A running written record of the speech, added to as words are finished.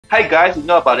Hi guys, you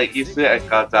know about the Israel and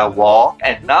Gaza war,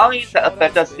 and now it's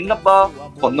affected Singapore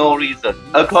for no reason.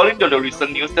 According to the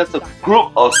recent news, there's a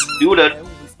group of students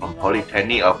from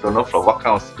Polytechnic, I don't know from what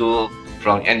kind of school,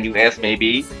 from NUS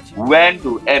maybe, went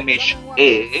to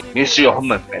MHA, Ministry of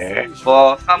Home Affairs,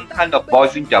 for some kind of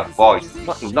voicing their voice.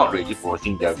 Not really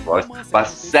voicing their voice, but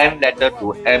send letter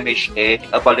to MHA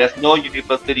about there's no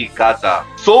university in Gaza.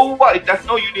 So what if there's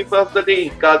no university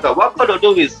in Gaza? What could I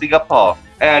do with Singapore?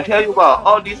 And I tell you what,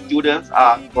 all these students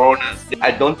are foreigners. I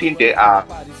don't think they are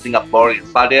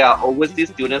Singaporeans, but they are overseas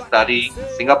students studying in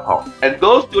Singapore. And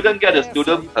those students get a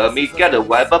student permit, get a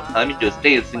waiver permit to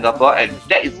stay in Singapore, and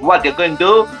that is what they're going to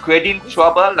do, creating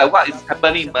trouble like what is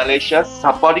happening in Malaysia,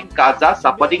 supporting Gaza,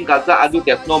 until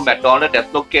there's no McDonald's,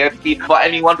 there's no KFC for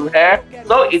anyone to have.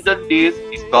 So isn't this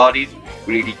distorting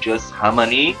religious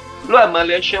harmony? Look at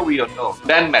Malaysia, we all know,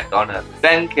 ban McDonald's,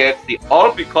 ban KFC,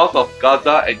 all because of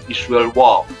Gaza and Israel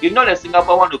war. You know that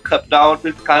Singapore want to cut down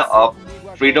this kind of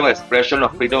freedom of expression or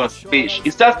freedom of speech.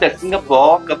 It's just that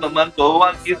Singapore government don't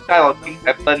want this kind of thing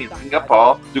happen in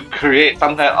Singapore to create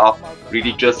some kind of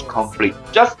religious conflict.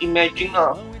 Just imagine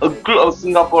a group of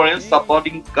Singaporeans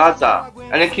supporting Gaza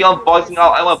and then keep on voicing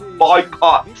out, I want to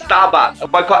boycott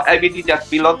Starbucks, boycott everything that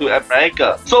belongs to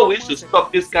America. So we should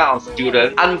stop this kind of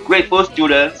students,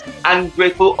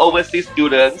 ungrateful overseas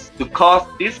students, to cause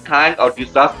this kind of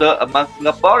disaster among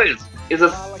Singaporeans. It's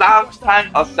some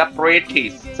kind of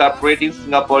separating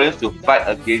Singaporeans to fight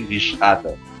against each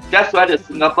other. That's why the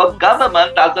Singapore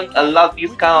government doesn't allow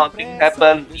this kind of thing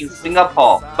happen in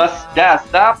Singapore. But there are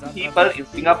some people in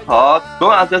Singapore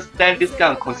don't understand this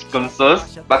kind of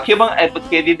consequences, but keep on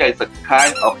advocating that it's a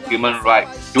kind of human right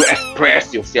to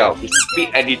express yourself, to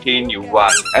speak anything you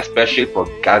want, especially for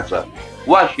Gaza.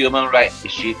 What human rights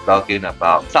is she talking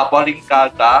about? Supporting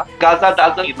Gaza? Gaza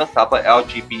doesn't even support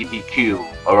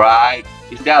LGBTQ, alright?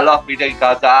 Is there a lot of freedom in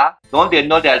Gaza? Don't they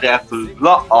know that there's a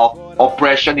lot of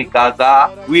oppression in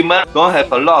Gaza? Women don't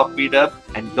have a lot of freedom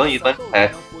and don't even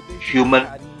have human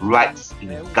rights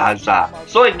in Gaza.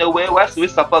 So in a way, why should we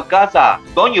support Gaza?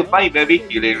 Don't you find it very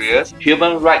hilarious?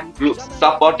 Human rights groups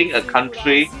supporting a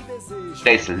country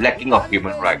that is lacking of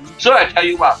human rights. So I tell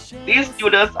you what, these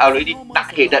students are really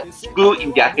dark-headed, screw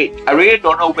in their head. I really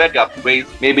don't know where their brains,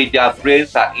 maybe their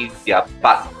brains are in their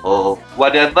butthole.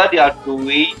 Whatever they are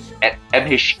doing at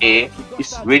MHA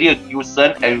is really a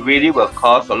nuisance and really will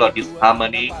cause a lot of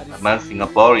disharmony among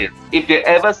Singaporeans. If they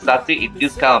ever succeed in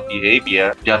this kind of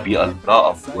behavior, there'll be a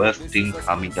lot of worse things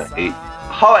coming ahead.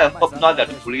 How I hope not that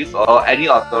the police or any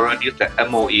authorities like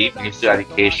MOE, Ministry of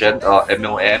Education or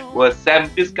MOM will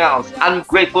send this kind of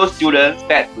ungrateful students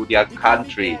back to their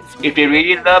country. If they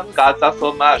really love Gaza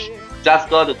so much, just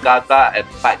go to Gaza and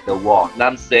fight the war. And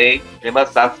I'm saying, remember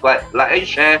subscribe, like and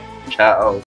share. Ciao.